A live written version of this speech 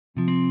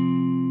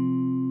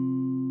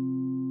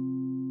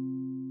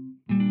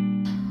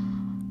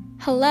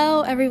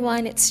Hello,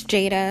 everyone. It's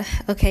Jada.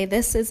 Okay,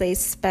 this is a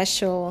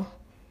special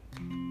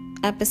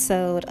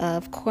episode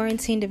of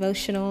Quarantine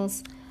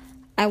Devotionals.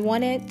 I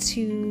wanted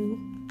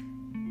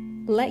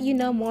to let you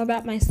know more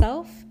about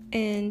myself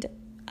and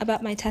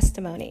about my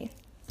testimony.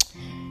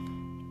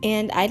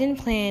 And I didn't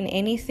plan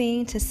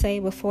anything to say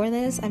before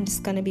this. I'm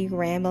just going to be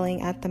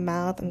rambling at the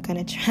mouth. I'm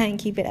going to try and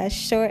keep it as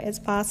short as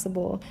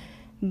possible.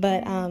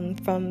 But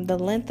from the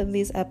length of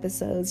these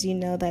episodes, you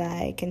know that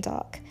I can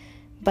talk.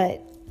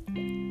 But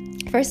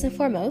first and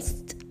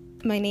foremost,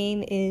 my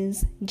name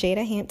is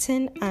Jada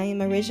Hampton. I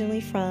am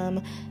originally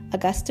from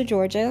Augusta,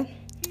 Georgia.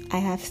 I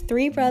have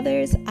 3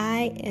 brothers.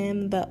 I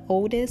am the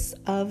oldest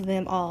of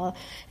them all,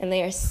 and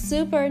they are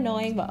super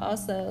annoying, but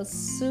also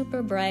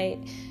super bright,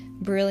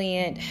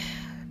 brilliant,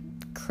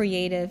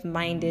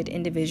 creative-minded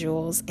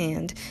individuals,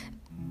 and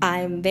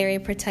I'm very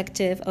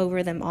protective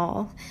over them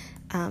all.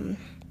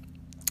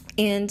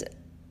 And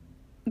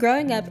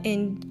growing up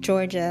in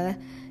Georgia,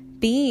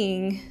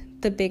 being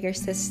the bigger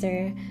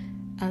sister,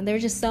 there were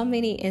just so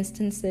many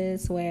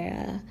instances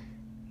where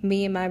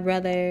me and my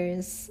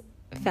brothers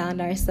found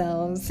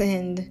ourselves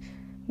in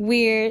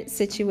weird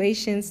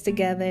situations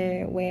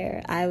together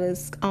where I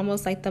was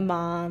almost like the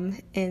mom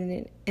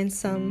in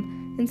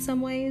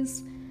some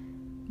ways,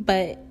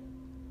 but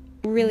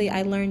really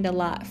I learned a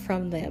lot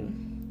from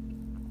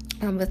them.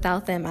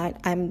 Without them,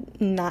 I'm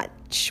not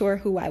sure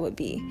who I would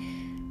be.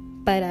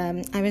 But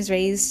I was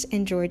raised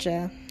in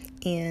Georgia,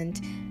 and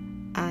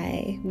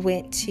I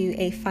went to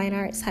a fine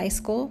arts high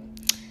school,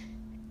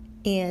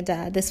 and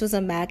this was a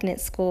magnet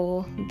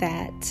school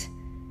that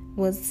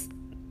was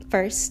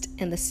first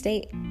in the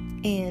state,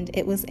 and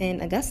it was in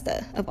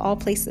Augusta, of all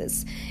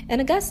places. And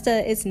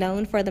Augusta is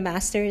known for the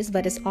Masters,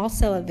 but it's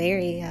also a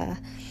very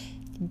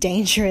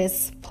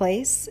dangerous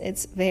place.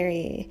 It's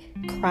very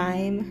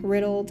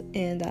crime-riddled,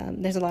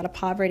 and there's a lot of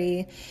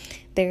poverty.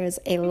 There's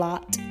a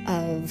lot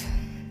of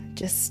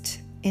just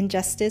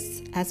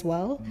injustice as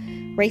well.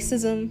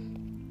 Racism.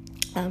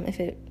 If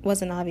it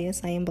wasn't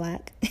obvious, I am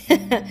Black.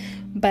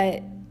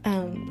 But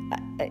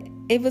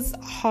it was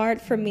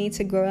hard for me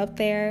to grow up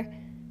there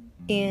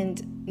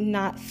and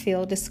not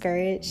feel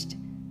discouraged.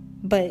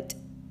 But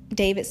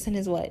Davidson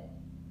is what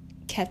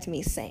kept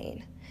me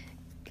sane.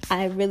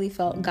 I really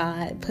felt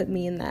God put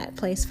me in that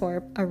place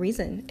for a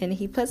reason. And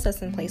He puts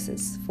us in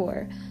places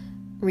for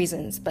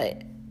reasons.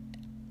 But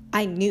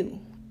I knew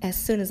as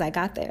soon as I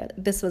got there,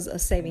 this was a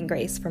saving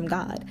grace from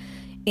God.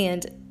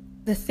 And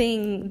the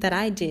thing that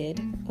I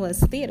did was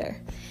theater,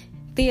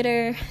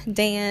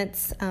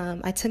 dance.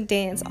 I took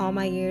dance all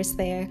my years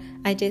there.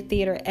 I did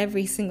theater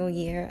every single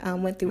year,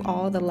 went through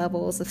all the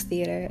levels of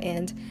theater,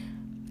 and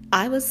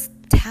I was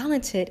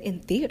talented in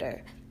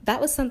theater. That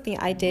was something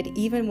I did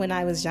even when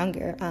I was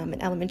younger,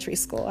 in elementary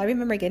school. I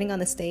remember getting on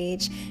the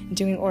stage,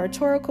 doing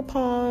oratorical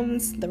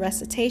poems, the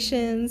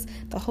recitations,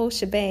 the whole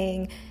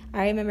shebang.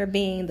 I remember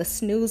being the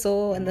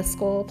snoozle in the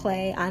school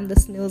play. I'm the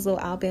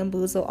snoozle, I'll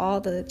bamboozle all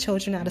the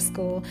children out of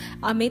school.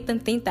 I'll make them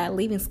think that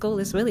leaving school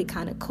is really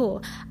kind of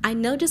cool. I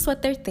know just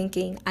what they're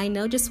thinking. I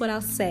know just what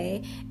I'll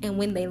say. And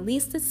when they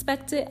least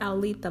expect it, I'll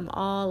lead them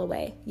all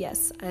away.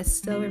 Yes, I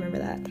still remember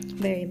that.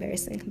 Very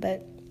embarrassing.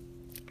 But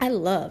I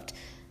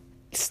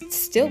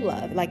still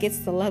love, like it's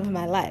the love of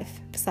my life,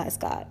 besides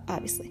God,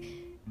 obviously,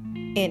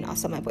 and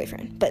also my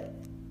boyfriend. But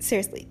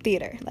seriously,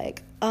 theater,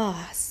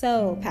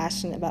 so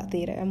passionate about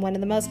theater. I'm one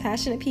of the most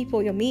passionate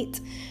people you'll meet,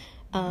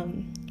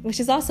 which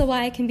is also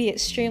why I can be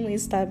extremely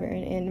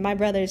stubborn, and my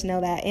brothers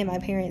know that, and my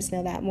parents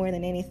know that more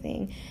than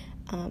anything.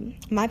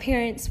 My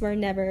parents were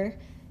never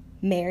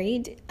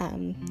married.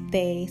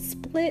 They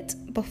split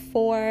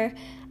before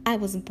I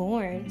was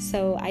born,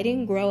 so I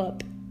didn't grow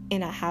up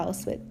in a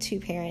house with 2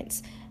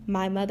 parents.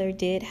 My mother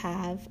did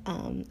have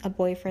a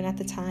boyfriend at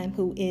the time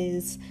who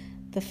is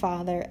the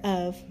father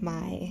of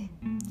my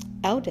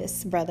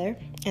eldest brother,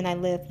 and I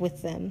lived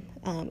with them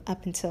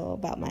up until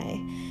about my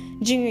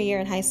junior year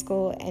in high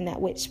school, and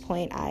at which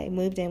point I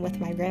moved in with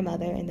my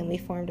grandmother, and then we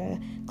formed a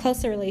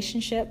closer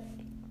relationship,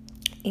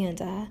 and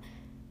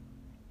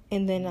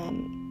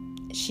then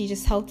she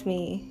just helped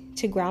me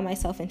to ground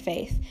myself in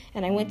faith,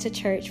 and I went to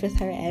church with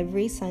her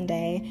every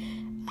Sunday.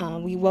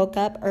 We woke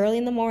up early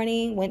in the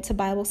morning, went to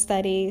Bible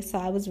study, so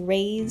I was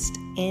raised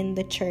in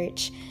the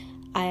church.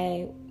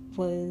 I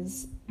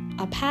was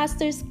a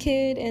pastor's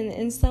kid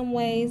in some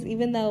ways,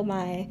 even though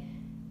my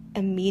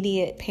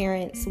immediate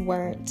parents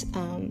weren't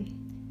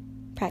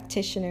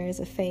practitioners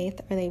of faith,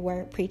 or they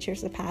weren't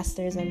preachers or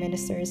pastors or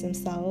ministers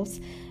themselves.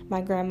 My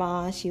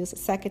grandma, she was a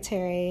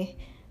secretary.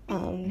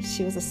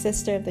 She was a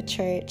sister of the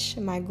church.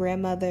 My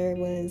grandmother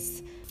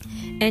was,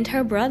 and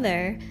her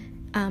brother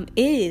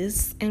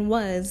is and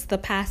was the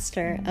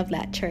pastor of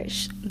that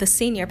church, the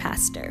senior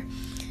pastor.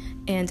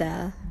 And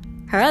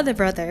her other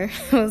brother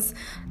was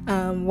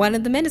one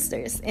of the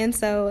ministers. And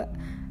so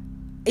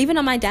even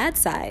on my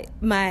dad's side,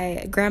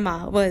 my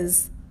grandma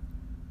was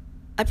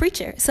a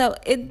preacher. So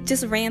it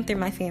just ran through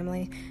my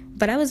family.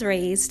 But I was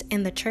raised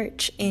in the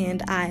church,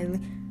 and I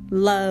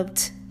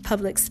loved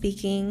public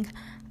speaking.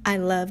 I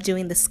love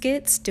doing the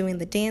skits, doing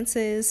the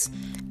dances.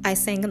 I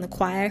sang in the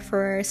choir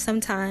for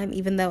some time,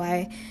 even though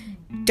I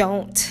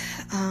don't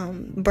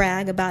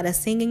brag about a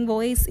singing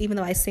voice. Even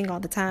though I sing all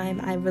the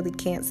time, I really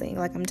can't sing.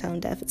 Like, I'm tone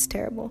deaf. It's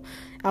terrible.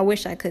 I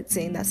wish I could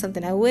sing. That's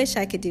something I wish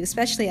I could do,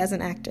 especially as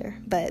an actor.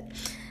 But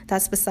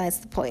that's besides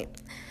the point.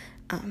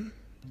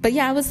 But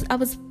yeah, I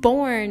was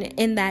born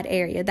in that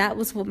area. That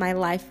was what my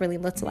life really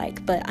looked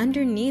like. But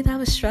underneath, I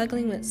was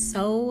struggling with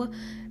so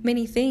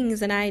many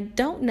things, and I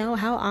don't know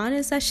how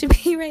honest I should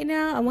be right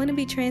now. I want to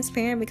be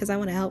transparent because I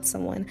want to help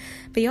someone,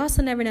 but you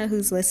also never know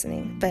who's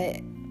listening. But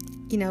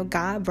you know,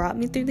 God brought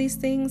me through these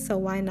things, so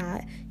why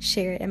not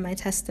share it in my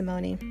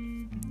testimony?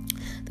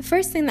 The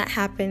first thing that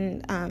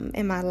happened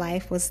in my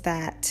life was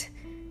that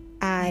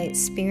I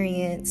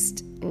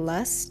experienced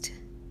lust,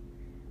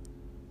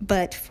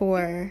 but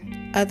for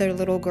other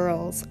little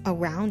girls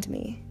around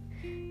me.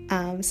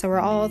 So we're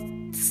all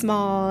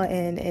small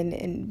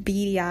and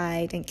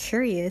beady-eyed and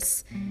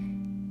curious.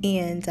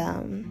 And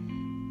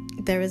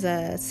there was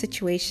a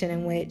situation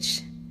in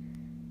which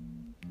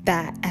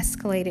that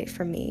escalated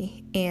for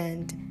me.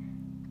 And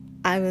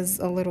I was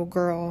a little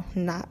girl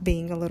not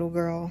being a little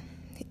girl.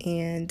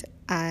 And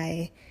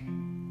I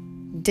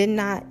did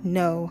not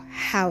know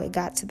how it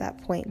got to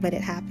that point, but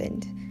it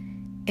happened.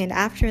 And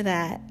after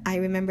that, I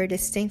remember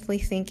distinctly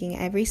thinking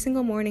every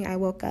single morning I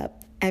woke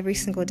up, every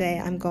single day,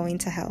 I'm going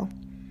to hell.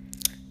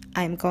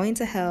 I'm going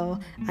to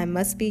hell. I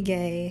must be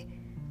gay.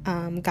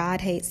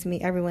 God hates me.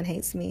 Everyone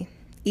hates me.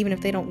 Even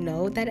if they don't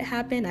know that it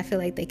happened, I feel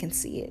like they can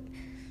see it.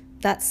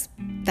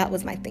 That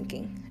was my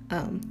thinking.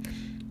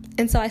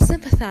 And so I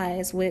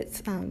sympathize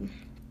with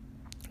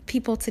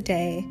people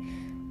today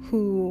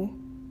who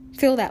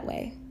feel that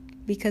way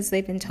because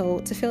they've been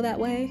told to feel that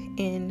way,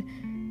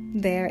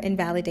 and they're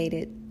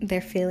invalidated,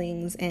 their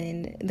feelings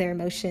and their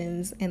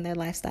emotions and their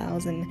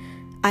lifestyles.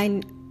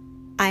 And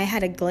I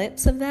had a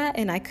glimpse of that,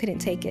 and I couldn't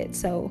take it.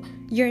 So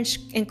you're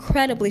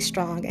incredibly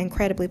strong,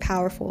 incredibly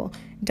powerful.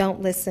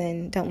 Don't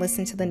listen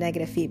to the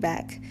negative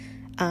feedback.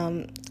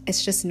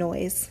 It's just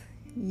noise.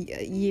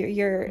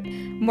 You're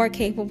more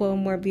capable,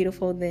 more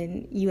beautiful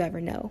than you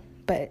ever know.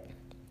 But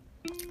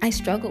I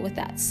struggled with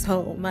that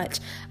so much.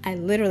 I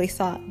literally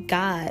thought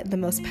God, the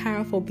most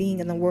powerful being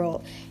in the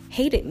world,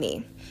 hated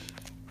me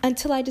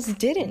until I just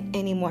didn't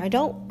anymore. I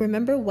don't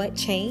remember what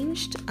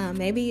changed.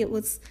 Maybe it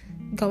was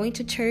going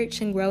to church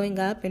and growing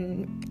up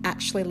and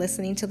actually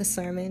listening to the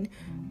sermon,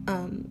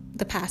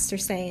 the pastor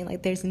saying,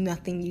 like, there's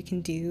nothing you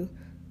can do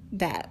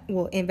that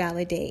will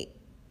invalidate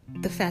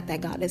the fact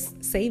that God has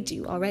saved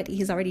you already.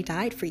 He's already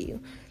died for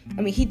you.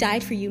 I mean, he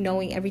died for you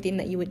knowing everything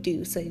that you would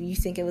do. So you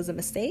think it was a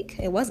mistake?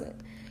 It wasn't.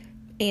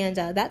 And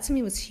that to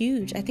me was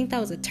huge. I think that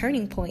was a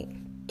turning point.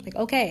 Like,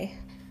 okay,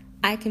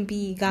 I can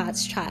be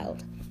God's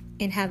child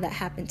and have that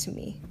happen to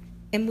me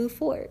and move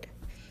forward.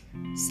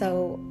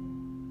 So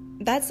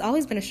that's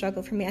always been a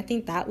struggle for me. I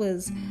think that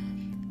was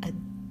a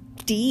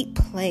deep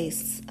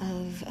place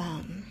of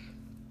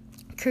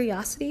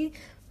curiosity,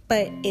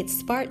 but it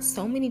sparked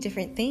so many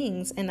different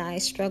things. And I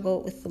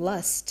struggled with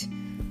lust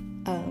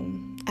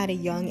at a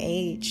young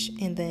age.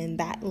 And then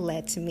that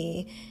led to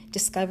me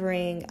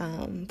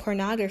discovering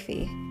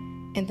pornography.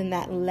 And then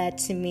that led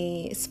to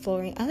me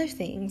exploring other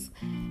things.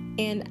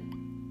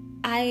 And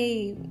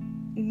I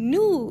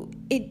knew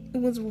it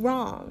was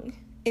wrong.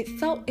 It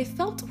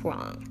felt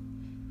wrong.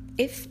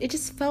 It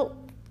just felt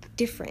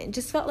different. It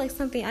just felt like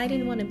something I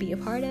didn't want to be a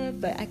part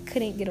of, but I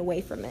couldn't get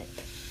away from it.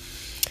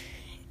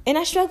 And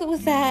I struggled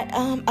with that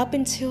up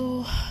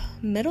until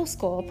middle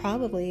school,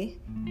 probably.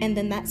 And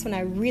then that's when I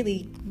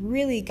really,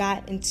 really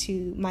got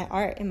into my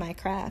art and my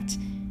craft.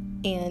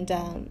 And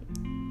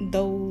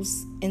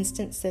those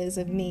instances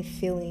of me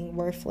feeling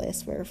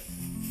worthless were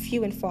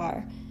few and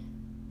far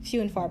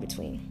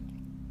between.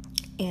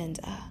 And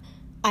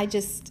I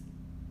just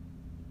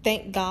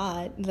thank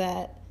God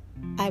that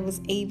I was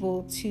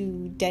able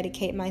to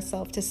dedicate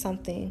myself to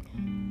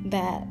something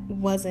that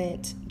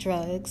wasn't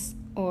drugs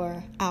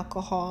or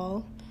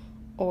alcohol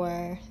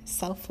or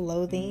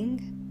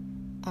self-loathing,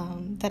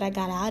 that I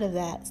got out of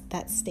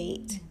that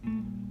state.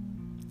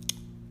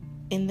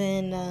 And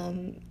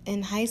then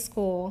in high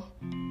school,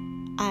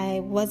 I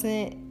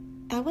wasn't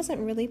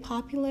really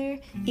popular,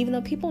 even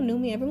though people knew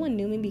me. Everyone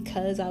knew me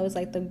because I was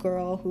like the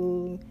girl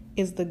who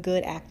is the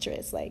good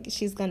actress. Like,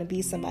 she's gonna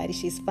be somebody,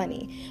 she's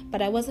funny.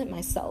 But I wasn't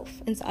myself.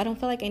 And so I don't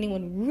feel like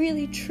anyone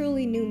really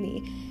truly knew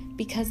me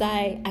because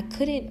I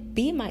couldn't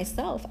be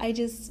myself. I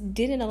just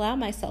didn't allow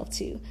myself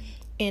to.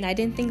 And I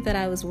didn't think that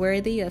I was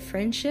worthy of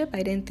friendship.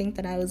 I didn't think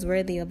that I was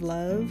worthy of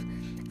love.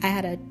 I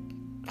had a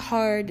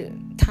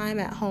hard time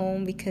at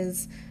home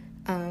because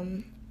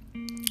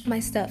my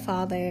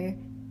stepfather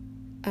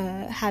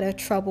had a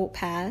troubled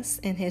past,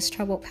 and his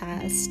troubled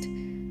past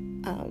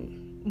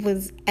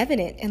was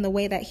evident in the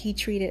way that he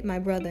treated my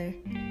brother.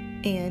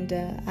 And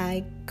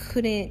I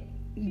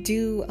couldn't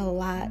do a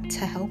lot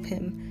to help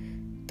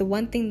him. The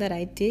one thing that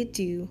I did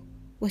do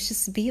was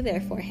just be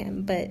there for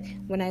him. But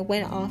when I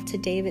went off to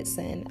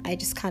Davidson, I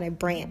just kind of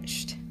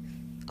branched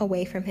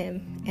away from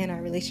him, and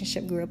our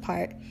relationship grew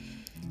apart.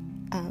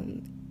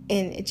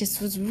 And it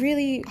just was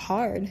really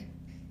hard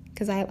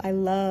because I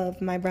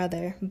love my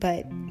brother,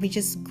 but we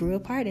just grew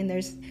apart and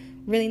there's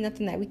really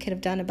nothing that we could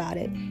have done about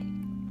it.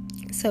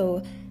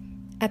 So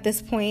at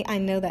this point, I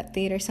know that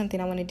theater is something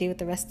I want to do with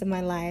the rest of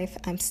my life.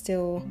 I'm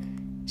still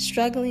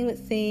struggling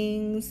with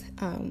things.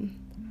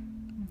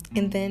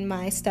 And then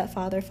my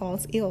stepfather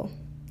falls ill,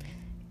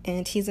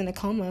 and he's in a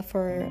coma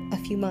for a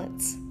few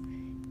months.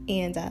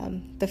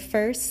 And the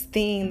first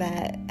thing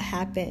that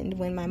happened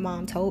when my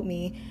mom told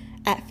me,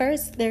 at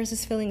first there was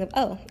this feeling of,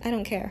 oh, I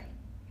don't care.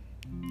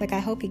 Like, I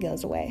hope he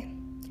goes away.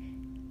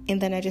 And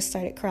then I just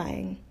started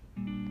crying.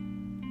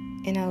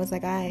 And I was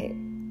like, I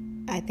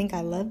think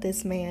I love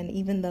this man,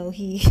 even though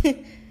he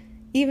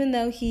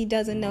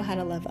doesn't know how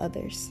to love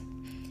others.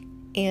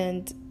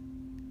 And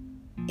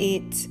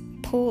it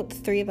pulled the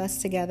three of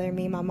us together,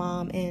 me, my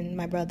mom, and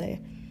my brother.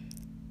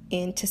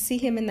 And to see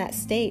him in that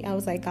state, I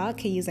was like, God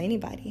could use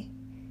anybody.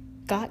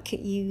 God could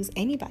use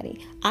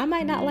anybody. I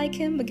might not like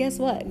him, but guess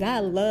what?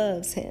 God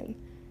loves him.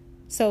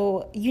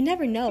 So you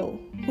never know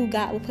who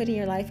God will put in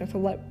your life and for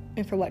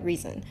what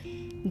reason.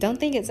 Don't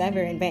think it's ever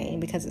in vain,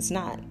 because it's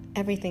not.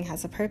 Everything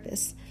has a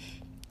purpose.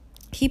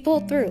 He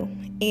pulled through,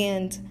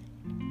 and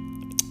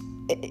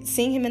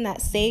seeing him in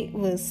that state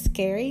was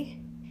scary,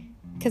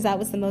 because that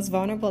was the most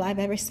vulnerable I've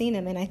ever seen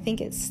him, and I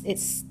think it's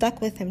stuck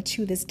with him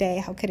to this day.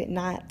 How could it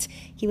not?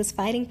 He was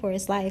fighting for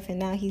his life, and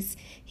now he's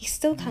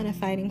still kind of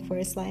fighting for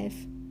his life,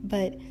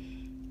 but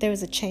there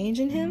was a change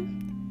in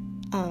him.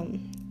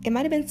 It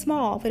might have been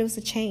small, but it was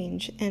a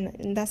change,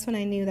 and that's when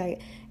I knew that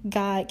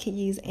God could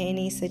use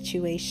any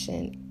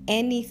situation,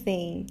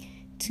 anything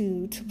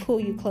to pull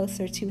you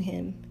closer to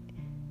him.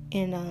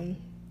 And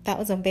that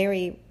was a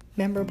very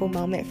memorable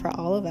moment for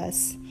all of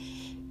us.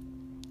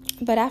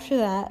 But after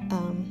that,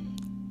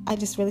 I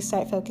just really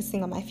started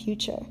focusing on my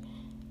future.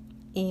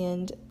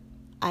 And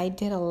I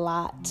did a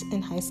lot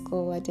in high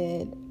school. I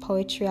did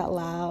poetry out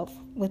loud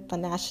with the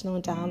National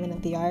Endowment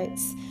of the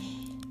Arts.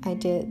 I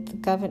did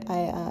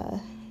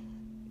I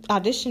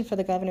auditioned for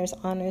the Governor's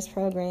Honors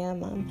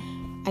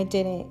Program. I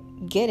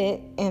didn't get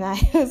it, and I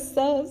was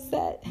so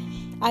upset.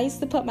 I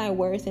used to put my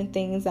worth in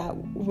things that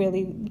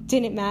really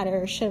didn't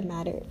matter or should have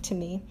mattered to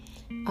me.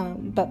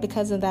 But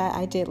because of that,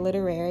 I did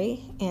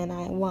literary, and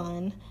I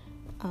won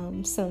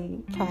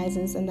some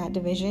prizes in that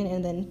division,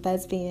 and then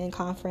thespian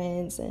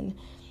conference and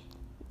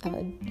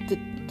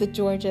the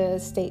Georgia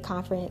State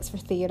Conference for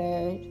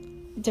theater,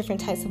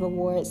 different types of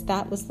awards.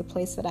 That was the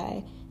place that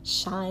I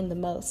shined the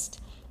most.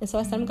 And so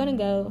I said, I'm going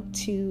to go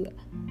to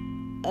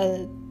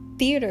a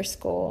theater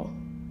school.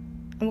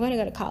 I'm going to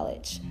go to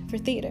college for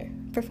theater,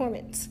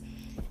 performance.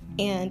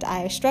 And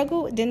I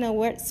struggled, didn't know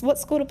what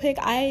school to pick.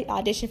 I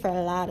auditioned for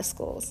a lot of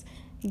schools.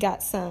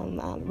 Got some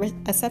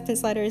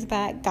acceptance letters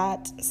back,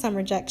 got some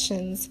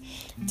rejections.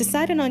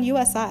 Decided on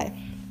USI.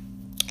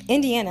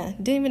 Indiana.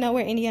 Didn't even know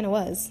where Indiana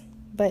was,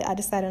 but I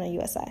decided on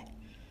USI.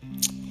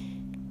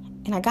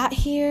 And I got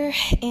here,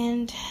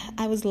 and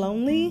I was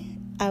lonely.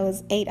 I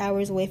was 8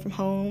 hours away from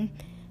home.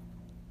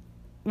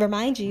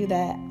 Remind you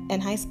that in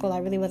high school I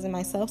really wasn't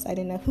myself, so I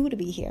didn't know who to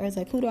be here. I was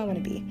like, who do I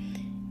want to be?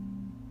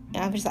 And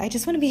I was like, I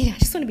just want to be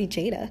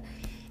Jada.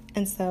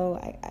 And so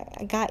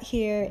I got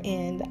here,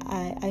 and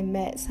I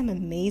met some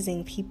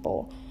amazing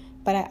people,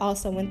 but I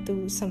also went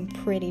through some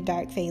pretty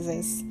dark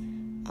phases.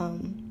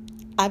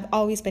 I've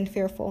always been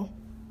fearful.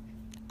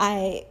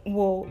 I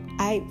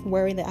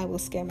worry that I will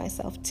scare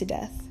myself to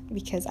death,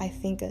 because I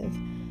think of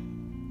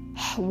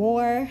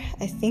war,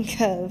 I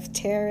think of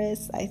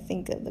terrorists, I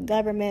think of the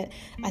government,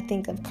 I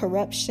think of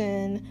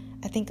corruption,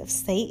 I think of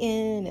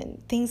Satan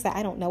and things that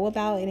I don't know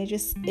about, and it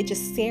just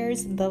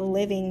scares the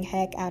living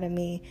heck out of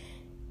me,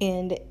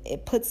 and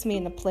it puts me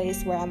in a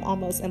place where I'm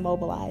almost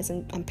immobilized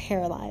and I'm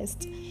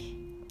paralyzed.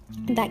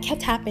 And that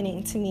kept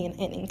happening to me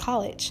in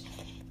college.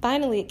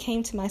 Finally, it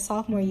came to my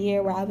sophomore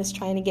year where I was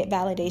trying to get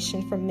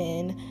validation from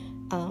men,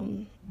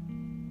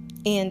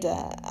 and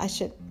I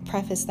should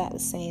preface that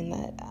with saying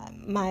that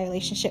my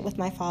relationship with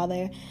my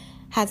father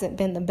hasn't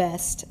been the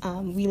best.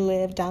 We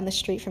lived down the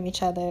street from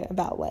each other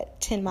about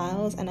 10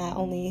 miles, and I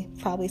only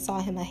probably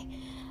saw him a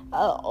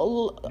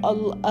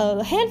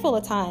handful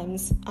of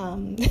times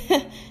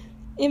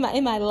in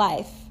my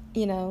life.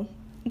 You know,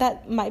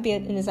 that might be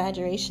an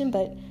exaggeration,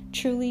 but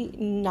truly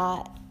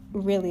not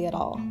really at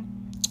all.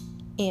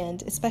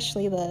 And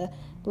especially the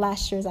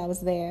last years I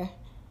was there,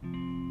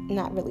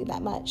 not really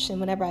that much. And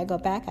whenever I go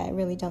back, I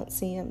really don't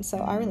see him. So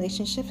our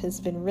relationship has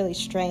been really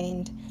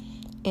strained,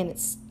 and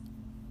it's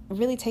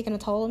really taken a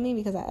toll on me,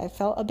 because I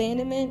felt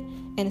abandonment.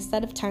 And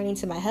instead of turning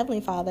to my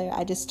Heavenly Father,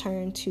 I just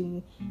turned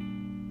to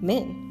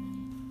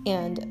men.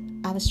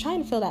 And I was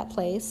trying to fill that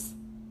place,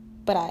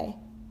 but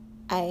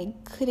I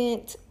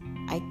couldn't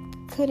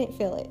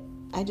feel it.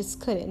 I just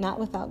couldn't, not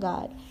without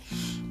God.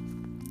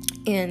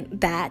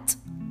 And that,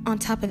 on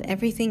top of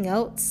everything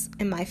else,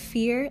 and my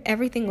fear,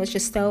 everything was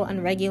just so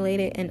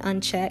unregulated and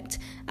unchecked.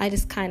 I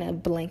just kind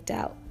of blanked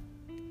out,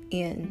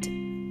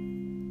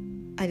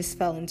 and I just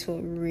fell into a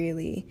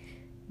really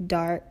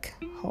dark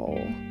hole.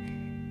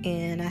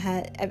 And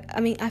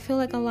I feel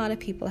like a lot of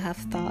people have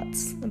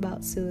thoughts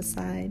about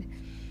suicide.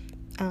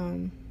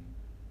 I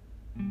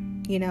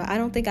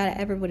don't think I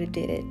ever would have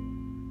did it.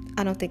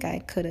 I don't think I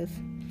could have.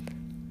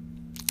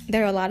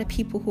 There are a lot of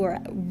people who are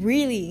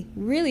really,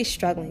 really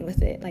struggling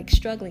with it, like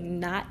struggling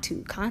not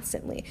to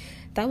constantly.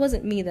 That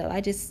wasn't me, though.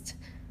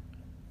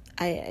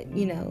 I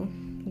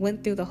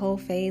went through the whole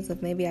phase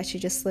of maybe I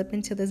should just slip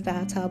into this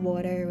bathtub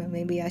water, or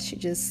maybe I should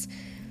just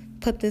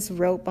put this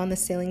rope on the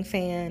ceiling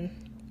fan,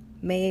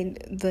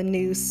 made the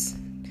noose,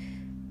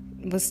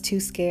 was too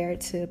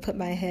scared to put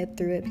my head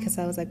through it because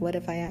I was like, what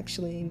if I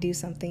actually do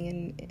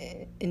something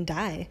and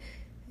die?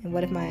 And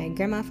what if my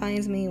grandma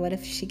finds me? What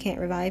if she can't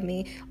revive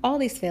me? All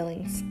these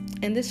feelings.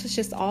 And this was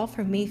just all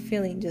for me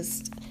feeling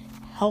just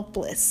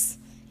helpless,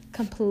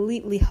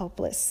 completely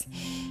helpless,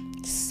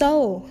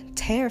 so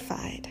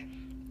terrified.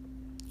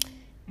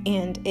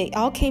 And it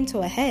all came to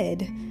a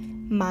head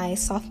my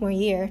sophomore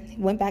year.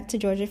 Went back to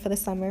Georgia for the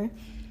summer.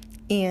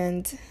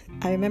 And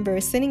I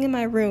remember sitting in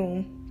my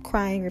room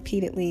crying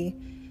repeatedly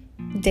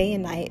day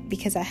and night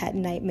because I had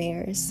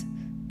nightmares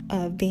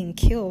of being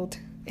killed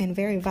in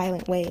very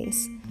violent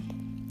ways.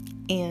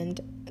 And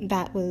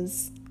that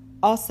was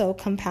also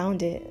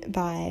compounded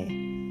by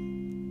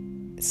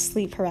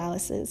sleep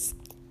paralysis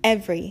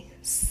every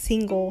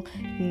single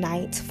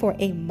night for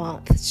a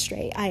month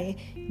straight. I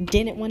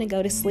didn't want to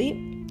go to sleep.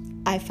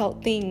 I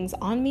felt things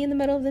on me in the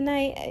middle of the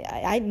night.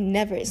 I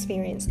never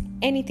experienced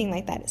anything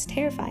like that. It's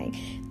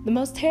terrifying. The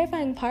most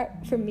terrifying part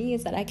for me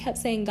is that I kept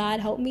saying, God,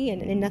 help me,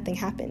 and nothing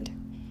happened.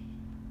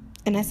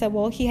 And I said,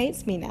 well, he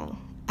hates me now.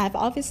 I've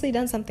obviously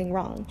done something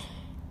wrong.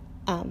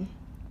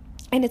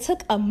 And it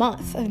took a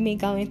month of me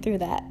going through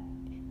that.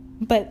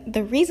 But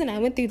the reason I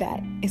went through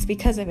that is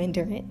because of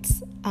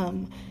endurance.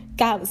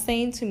 God was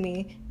saying to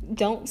me,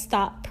 don't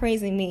stop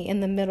praising me in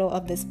the middle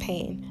of this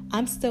pain.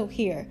 I'm still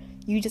here.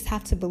 You just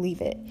have to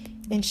believe it.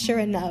 And sure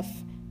enough,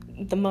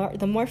 the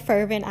more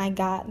fervent I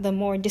got, the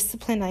more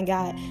disciplined I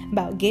got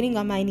about getting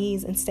on my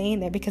knees and staying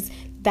there, because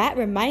that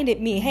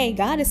reminded me, hey,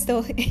 God is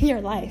still in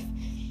your life.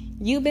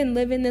 You've been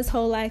living this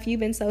whole life.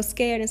 You've been so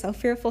scared and so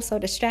fearful, so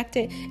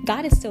distracted.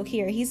 God is still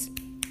here. He's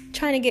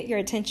trying to get your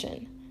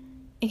attention.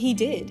 And he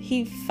did.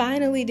 He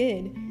finally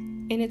did.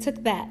 And it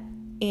took that.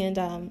 And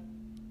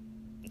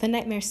the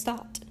nightmare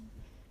stopped.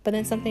 But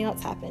then something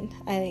else happened.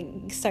 I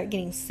started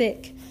getting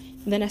sick.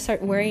 Then I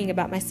started worrying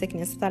about my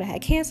sickness. I thought I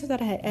had cancer. I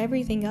thought I had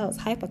everything else.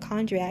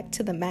 Hypochondriac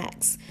to the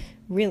max.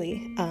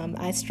 Really.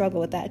 I struggle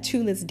with that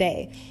to this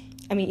day.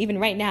 I mean, even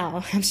right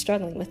now, I'm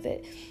struggling with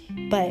it.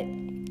 But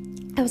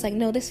I was like,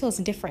 no, this feels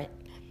different.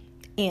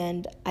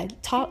 And I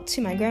talked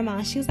to my grandma,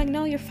 and she was like,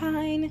 no, you're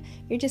fine.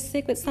 You're just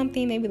sick with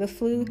something, maybe the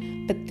flu.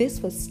 But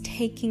this was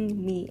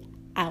taking me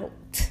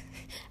out.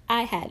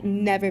 I had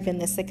never been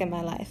this sick in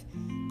my life.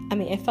 I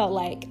mean, it felt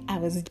like I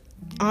was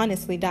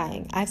honestly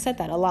dying. I've said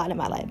that a lot in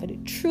my life, but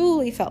it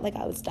truly felt like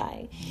I was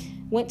dying.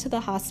 Went to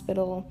the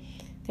hospital.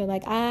 They're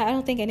like, I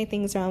don't think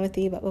anything's wrong with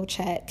you, but we'll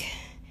check.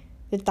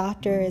 The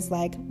doctor is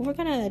like, we're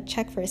going to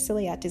check for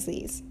celiac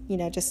disease,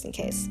 just in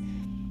case.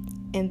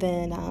 And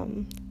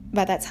then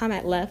by that time,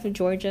 I left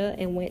Georgia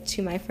and went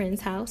to my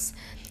friend's house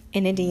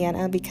in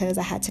Indiana because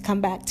I had to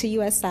come back to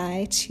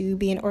USI to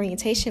be an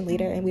orientation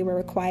leader, and we were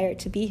required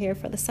to be here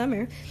for the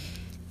summer.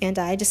 And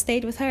I just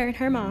stayed with her and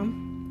her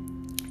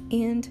mom.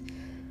 And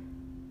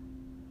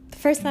the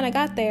first night I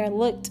got there, I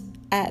looked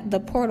at the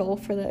portal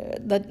for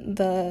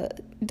the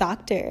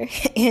doctor,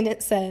 and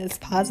it says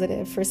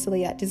positive for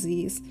celiac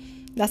disease.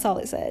 That's all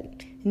it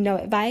said. No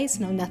advice,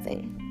 no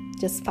nothing,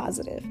 just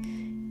positive.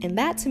 And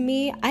that, to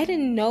me, I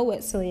didn't know what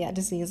celiac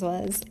disease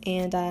was,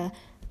 and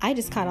I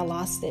just kind of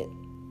lost it.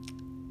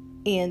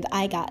 And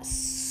I got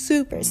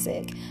super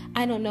sick.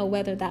 I don't know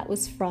whether that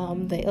was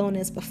from the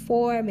illness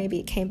before, maybe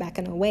it came back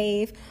in a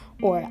wave,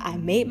 or I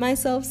made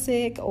myself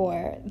sick,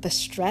 or the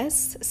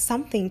stress,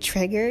 something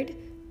triggered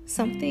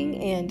something,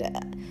 and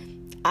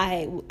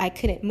I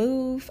couldn't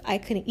move, I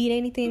couldn't eat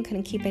anything,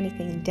 couldn't keep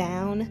anything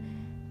down.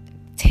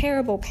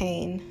 Terrible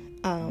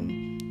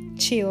pain,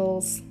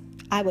 chills.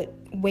 I would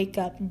wake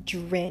up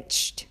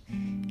drenched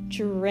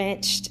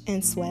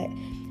in sweat.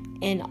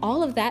 And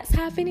all of that's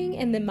happening,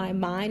 and then my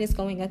mind is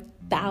going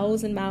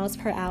 1,000 miles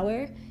per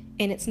hour,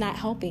 and it's not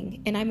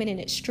helping. And I'm in an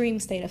extreme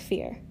state of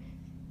fear.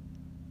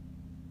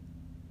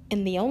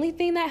 And the only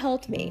thing that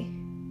helped me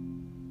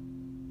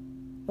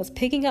was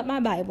picking up my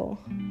Bible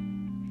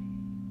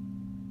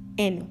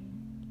and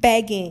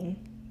begging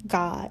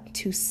God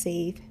to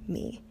save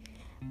me.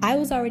 I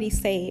was already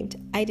saved.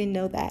 I didn't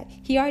know that.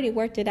 He already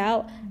worked it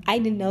out. I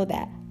didn't know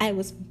that. I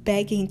was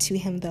begging to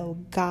him, though,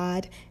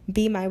 God,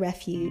 be my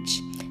refuge.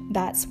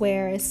 That's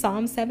where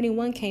Psalm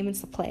 71 came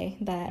into play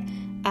that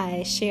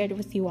I shared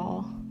with you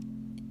all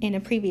in a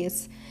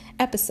previous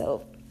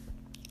episode.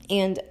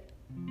 And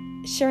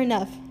sure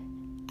enough,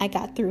 I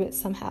got through it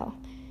somehow.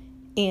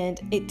 And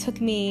it took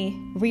me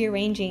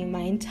rearranging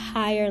my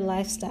entire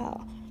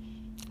lifestyle,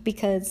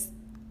 because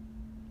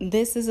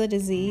this is a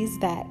disease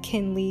that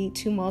can lead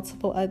to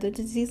multiple other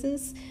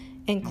diseases,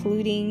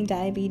 including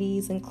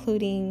diabetes,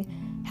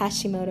 including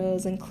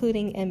Hashimoto's,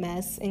 including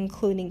MS,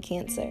 including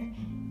cancer.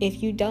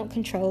 If you don't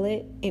control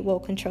it, it will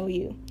control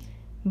you.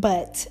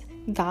 But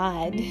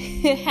God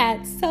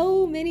had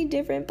so many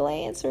different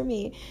plans for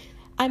me.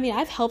 I mean,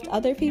 I've helped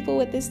other people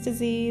with this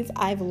disease.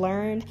 I've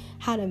learned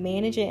how to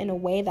manage it in a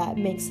way that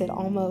makes it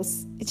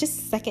it's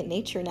just second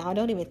nature now. I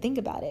don't even think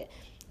about it.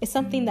 It's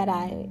something that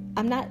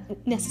I'm not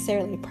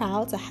necessarily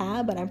proud to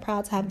have, but I'm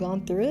proud to have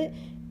gone through it,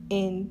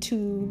 and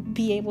to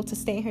be able to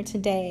stay here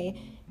today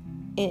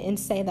and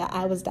say that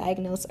I was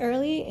diagnosed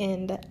early,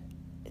 and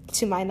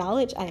to my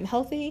knowledge, I am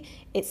healthy.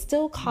 It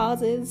still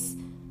causes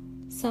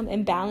some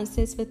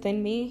imbalances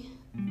within me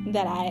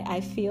that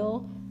I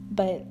feel,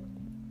 but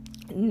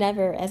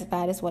never as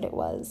bad as what it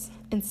was.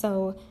 And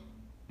so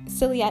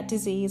celiac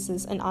disease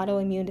is an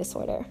autoimmune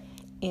disorder,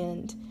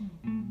 and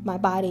my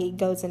body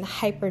goes in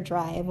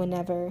hyperdrive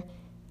whenever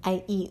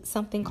I eat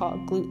something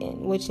called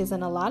gluten, which is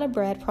in a lot of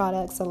bread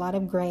products, a lot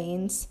of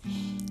grains,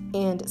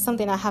 and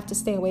something I have to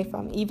stay away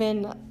from.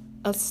 Even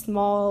a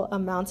small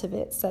amount of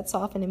it sets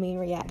off an immune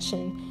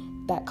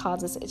reaction that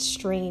causes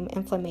extreme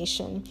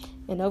inflammation.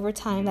 And over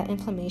time, that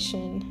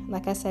inflammation,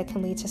 like I said,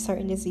 can lead to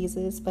certain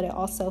diseases, but it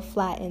also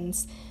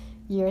flattens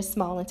your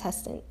small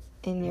intestine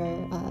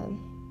and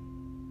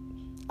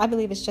I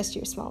believe it's just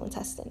your small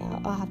intestine.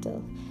 I'll have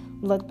to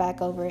look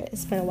back over it.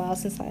 It's been a while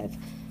since I've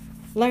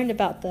learned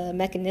about the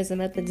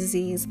mechanism of the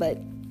disease, but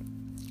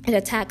it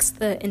attacks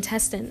the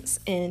intestines,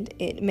 and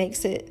it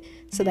makes it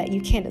so that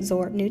you can't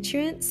absorb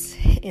nutrients,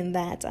 and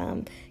that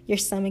your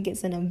stomach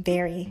is in a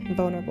very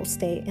vulnerable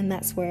state, and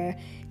that's where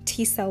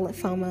T-cell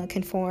lymphoma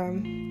can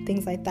form,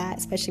 things like that,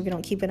 especially if you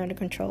don't keep it under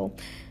control.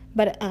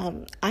 But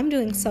I'm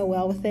doing so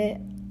well with it.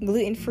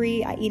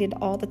 Gluten-free, I eat it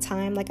all the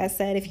time. Like I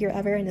said, if you're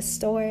ever in a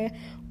store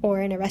or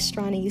in a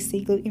restaurant and you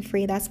see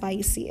gluten-free, that's why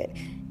you see it.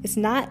 It's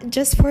not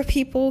just for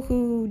people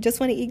who just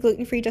want to eat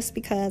gluten-free just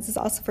because. It's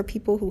also for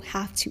people who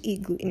have to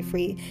eat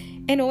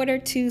gluten-free in order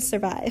to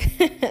survive.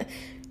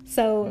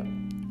 So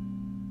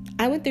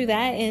I went through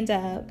that, and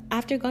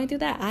after going through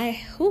that,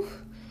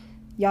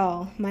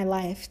 y'all, my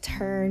life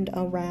turned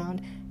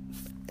around.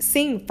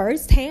 Seeing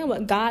firsthand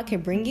what God can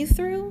bring you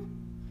through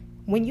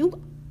when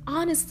you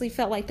honestly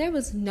felt like there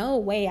was no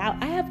way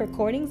out. I have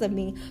recordings of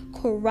me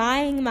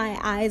crying my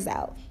eyes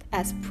out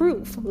as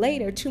proof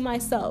later to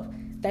myself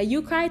that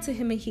you cried to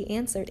him and he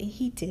answered, and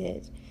he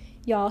did.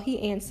 Y'all,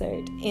 he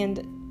answered.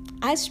 And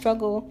I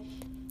struggle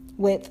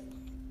with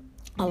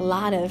a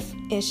lot of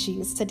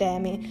issues today. I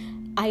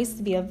mean, I used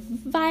to be a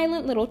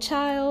violent little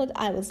child.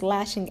 I was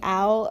lashing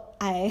out.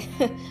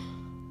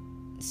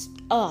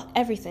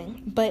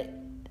 Everything. But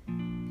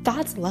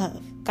God's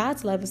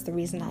love is the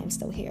reason I'm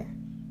still here.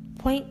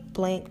 Point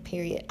blank,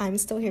 period. I'm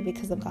still here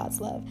because of God's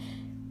love.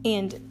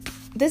 And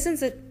this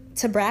isn't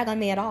to brag on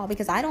me at all,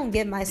 because I don't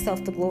give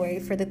myself the glory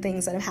for the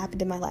things that have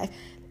happened in my life.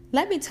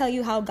 Let me tell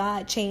you how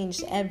God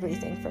changed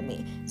everything for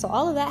me. So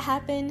all of that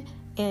happened,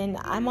 and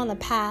I'm on the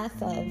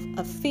path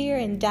of fear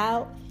and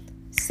doubt,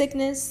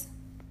 sickness,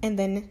 and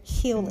then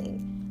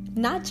healing.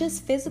 Not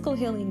just physical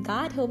healing.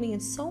 God healed me in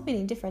so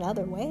many different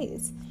other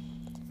ways.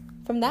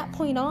 From that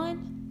point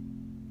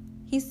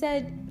on, he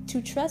said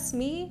to trust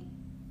me.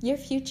 Your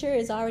future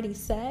is already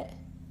set.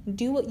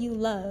 Do what you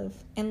love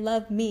and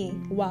love me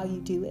while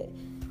you do it.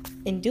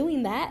 And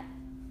doing that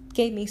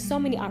gave me so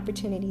many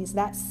opportunities.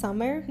 That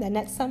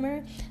next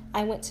summer,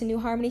 I went to New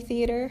Harmony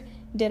Theater,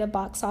 did a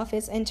box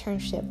office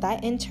internship.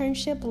 That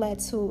internship led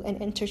to an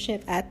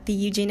internship at the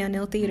Eugene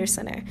O'Neill Theater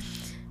Center,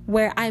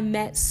 where I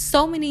met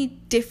so many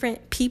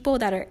different people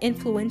that are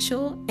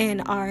influential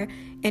in our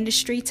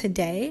industry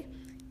today,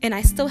 and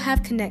I still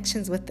have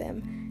connections with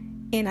them.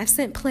 And I've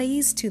sent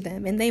plays to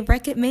them, and they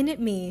recommended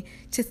me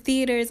to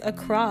theaters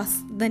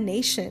across the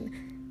nation.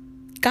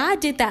 God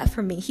did that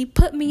for me. He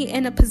put me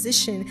in a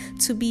position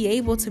to be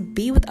able to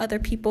be with other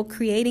people,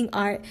 creating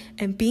art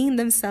and being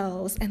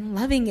themselves and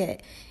loving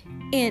it.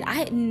 And I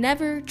had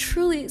never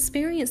truly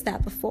experienced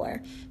that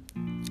before.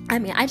 I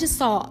mean, I just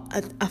saw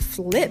a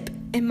flip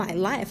in my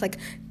life. Like,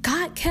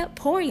 God kept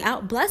pouring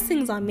out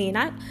blessings on me,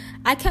 and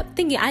I kept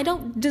thinking, I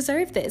don't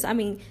deserve this. I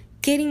mean,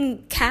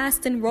 getting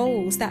cast in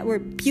roles that were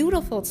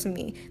beautiful to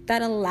me,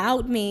 that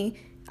allowed me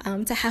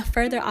to have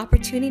further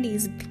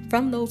opportunities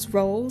from those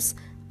roles,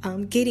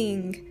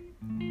 getting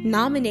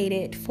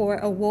nominated for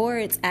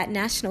awards at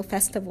national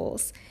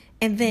festivals,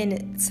 and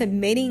then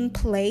submitting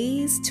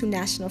plays to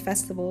national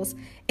festivals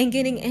and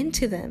getting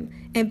into them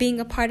and being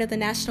a part of the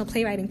National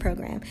Playwriting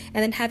Program,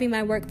 and then having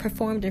my work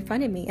performed in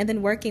front of me, and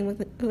then working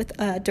with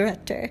a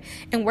director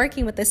and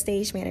working with a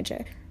stage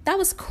manager. That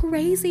was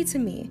crazy to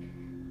me.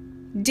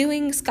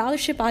 Doing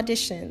scholarship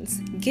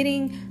auditions,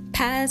 getting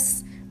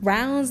past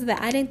rounds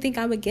that I didn't think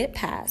I would get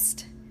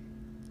past.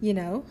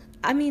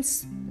 I mean,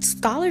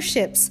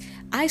 scholarships.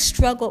 I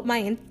struggled my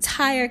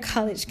entire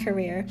college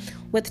career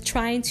with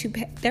trying to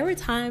pay. There were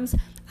times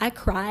I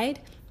cried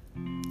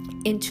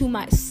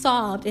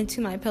sobbed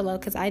into my pillow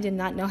because I did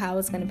not know how I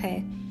was going to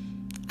pay.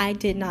 I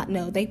did not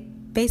know. They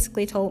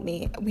basically told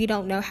me, we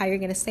don't know how you're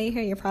going to stay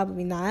here. You're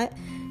probably not,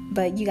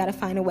 but you got to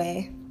find a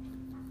way.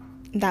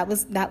 That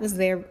was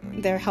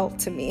their help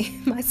to me.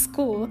 My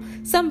school,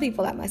 some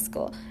people at my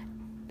school.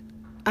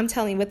 I'm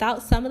telling you,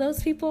 without some of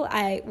those people,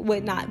 I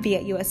would not be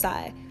at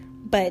USI.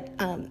 But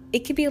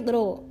it could be a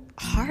little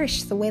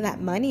harsh the way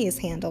that money is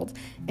handled.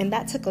 And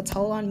that took a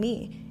toll on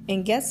me.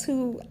 And guess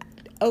who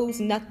owes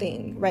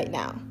nothing right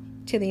now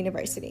to the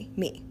university?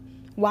 Me.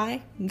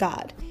 Why?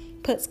 God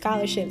put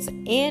scholarships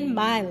in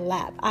my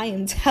lap. I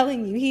am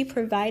telling you, he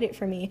provided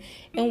for me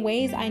in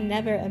ways I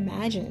never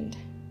imagined.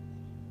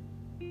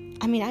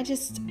 I mean,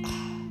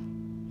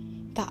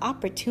 the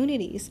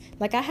opportunities,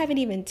 like I haven't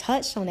even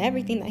touched on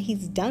everything that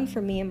he's done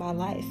for me in my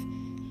life.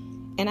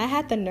 And I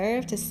had the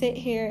nerve to sit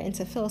here and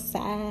to feel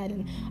sad,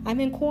 and I'm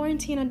in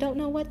quarantine, I don't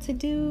know what to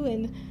do,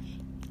 and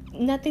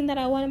nothing that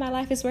I want in my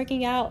life is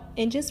working out.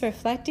 And just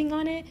reflecting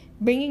on it,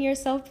 bringing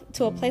yourself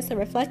to a place of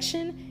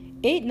reflection,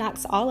 it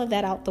knocks all of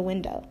that out the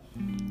window.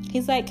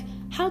 He's like,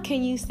 how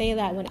can you say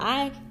that when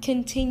I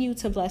continue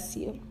to bless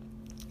you?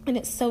 And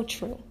it's so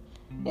true.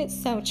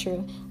 It's so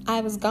true.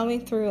 I was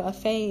going through a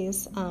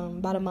phase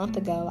about a month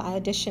ago. I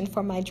auditioned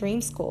for my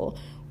dream school,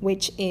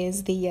 which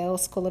is the Yale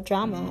School of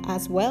Drama,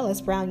 as well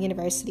as Brown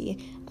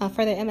University,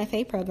 for their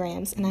MFA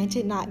programs, and I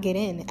did not get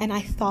in. And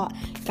I thought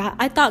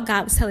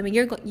God was telling me,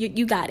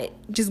 you got it.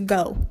 Just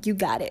go. You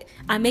got it.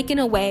 I'm making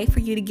a way for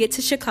you to get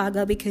to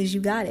Chicago because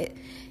you got it.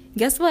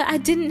 Guess what? I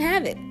didn't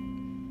have it.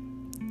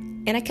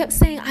 And I kept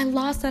saying, I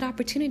lost that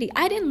opportunity.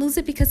 I didn't lose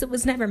it because it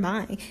was never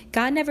mine.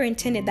 God never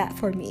intended that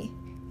for me.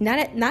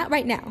 Not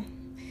right now.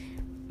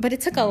 But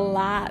it took a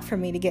lot for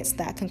me to get to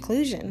that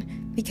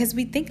conclusion, because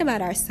we think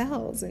about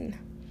ourselves, and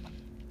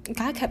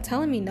God kept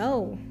telling me,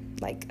 no,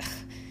 like,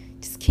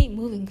 just keep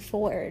moving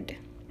forward.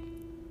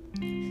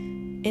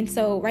 And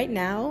so right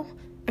now,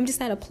 I'm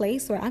just at a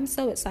place where I'm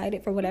so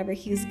excited for whatever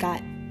he's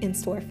got in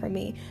store for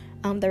me.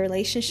 The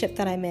relationship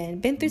that I'm in,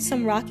 been through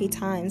some rocky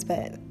times,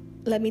 but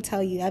let me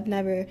tell you, I've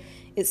never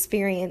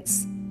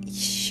experienced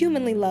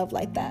humanly love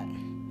like that.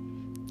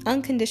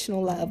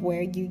 Unconditional love,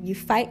 where you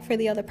fight for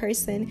the other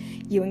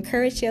person, you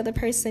encourage the other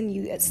person,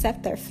 you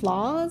accept their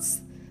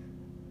flaws.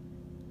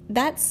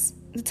 That's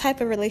the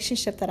type of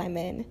relationship that I'm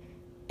in.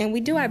 And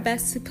we do our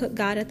best to put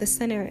God at the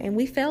center, and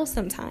we fail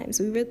sometimes.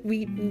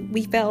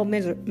 We fail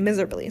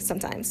miserably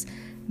sometimes,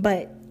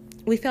 but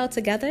we fail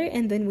together,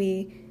 and then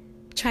we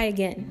try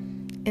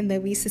again, and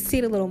then we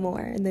succeed a little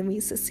more, and then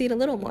we succeed a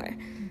little more.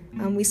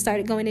 We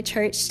started going to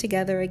church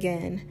together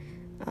again.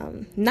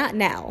 Not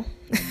now,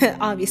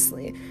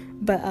 obviously,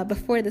 but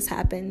before this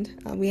happened,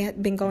 we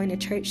had been going to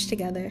church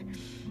together,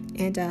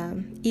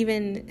 and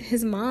even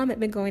his mom had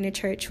been going to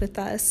church with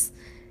us,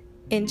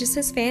 and just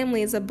his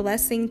family is a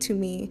blessing to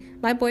me.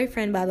 My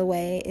boyfriend, by the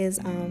way, is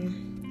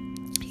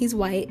he's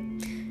white,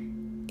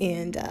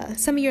 and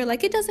some of you are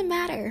like, it doesn't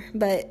matter,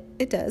 but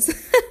it does.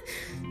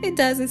 It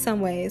does in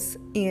some ways,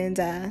 and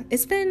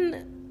it's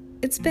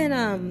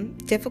been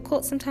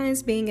difficult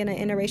sometimes being in an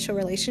interracial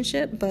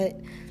relationship,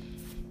 but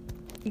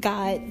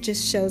God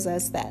just shows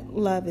us that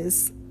love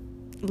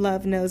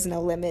knows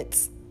no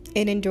limits.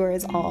 It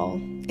endures all.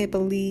 It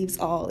believes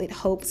all. It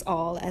hopes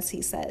all, as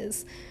he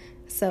says.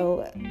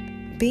 So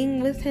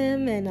being with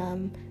him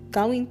and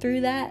going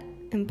through that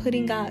and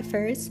putting God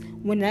first,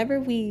 whenever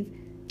we've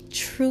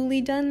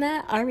truly done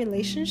that, our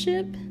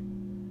relationship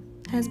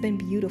has been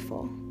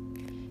beautiful.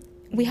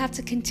 We have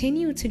to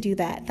continue to do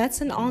that. That's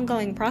an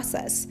ongoing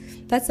process.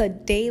 That's a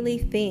daily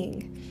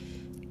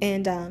thing.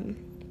 And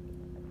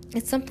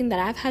it's something that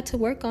I've had to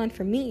work on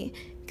for me,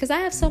 because I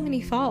have so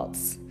many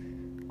faults.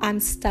 I'm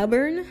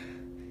stubborn.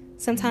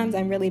 Sometimes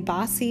I'm really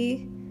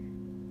bossy.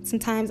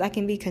 Sometimes I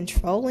can be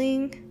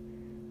controlling.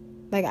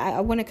 Like,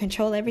 I want to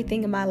control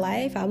everything in my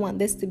life. I want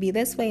this to be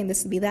this way and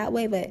this to be that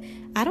way, but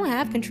I don't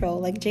have control.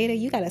 Like, Jada,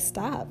 you got to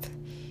stop.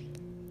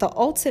 The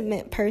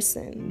ultimate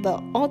person, the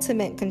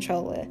ultimate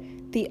controller,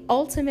 the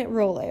ultimate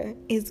ruler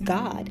is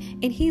God,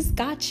 and he's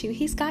got you.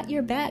 He's got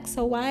your back.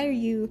 So why are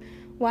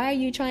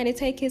you trying to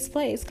take his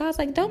place? God's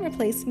like, don't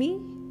replace me.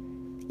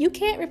 You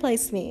can't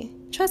replace me.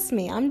 Trust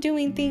me, I'm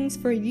doing things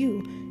for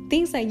you,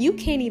 things that you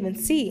can't even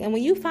see. And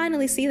when you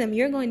finally see them,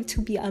 you're going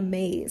to be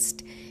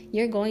amazed.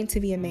 You're going to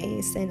be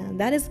amazed. And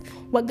that is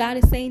what God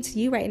is saying to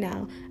you right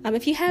now.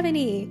 If you have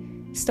any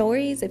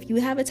stories, if you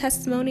have a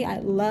testimony,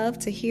 I'd love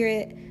to hear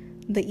it.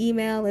 The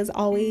email is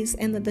always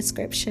in the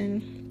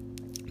description.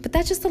 But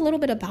that's just a little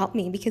bit about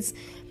me, because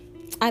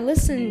I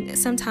listen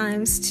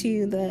sometimes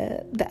to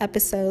the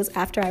episodes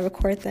after I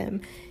record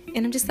them,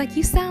 and I'm just like,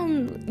 you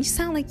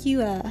sound like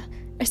you are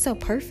so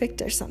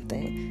perfect or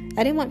something.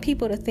 I didn't want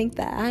people to think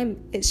that.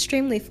 I'm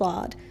extremely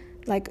flawed,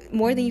 like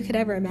more than you could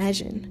ever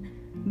imagine.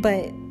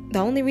 But the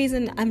only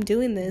reason I'm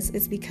doing this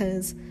is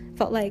because I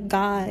felt like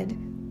God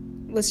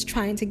was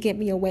trying to get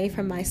me away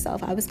from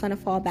myself. I was going to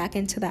fall back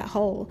into that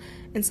hole,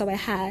 and so I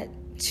had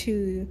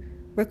to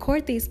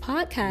record these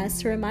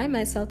podcasts to remind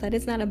myself that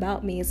it's not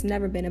about me. It's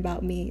never been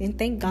about me. And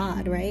thank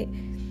God, right?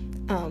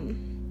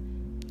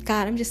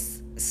 God, I'm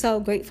just so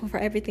grateful for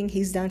everything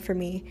he's done for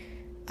me.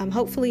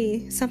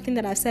 Hopefully something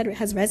that I've said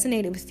has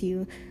resonated with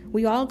you.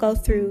 We all go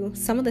through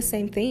some of the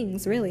same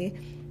things, really.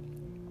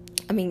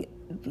 I mean,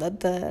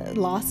 the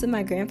loss of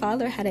my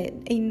grandfather had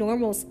an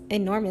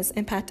enormous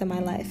impact on my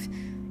life.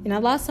 And I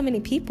lost so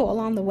many people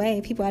along the way,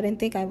 people I didn't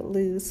think I would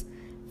lose.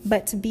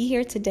 But to be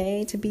here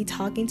today, to be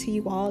talking to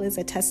you all, is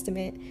a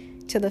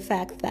testament to the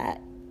fact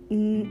that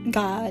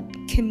God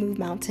can move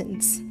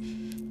mountains.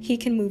 He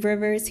can move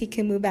rivers. He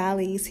can move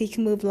valleys. He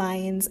can move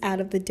lions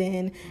out of the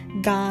den.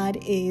 God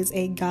is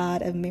a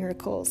God of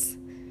miracles.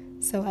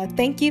 So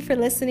thank you for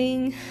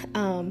listening.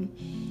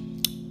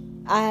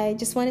 I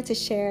just wanted to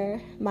share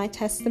my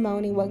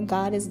testimony, what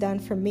God has done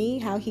for me,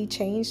 how he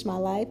changed my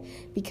life,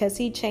 because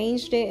he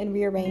changed it and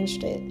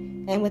rearranged it.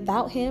 And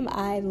without him,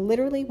 I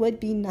literally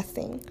would be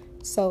nothing.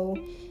 So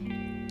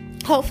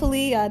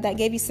hopefully that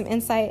gave you some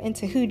insight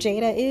into who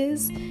Jada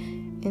is.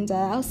 And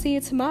I'll see you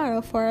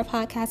tomorrow for a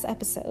podcast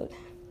episode.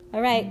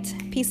 All right.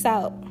 Peace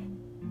out.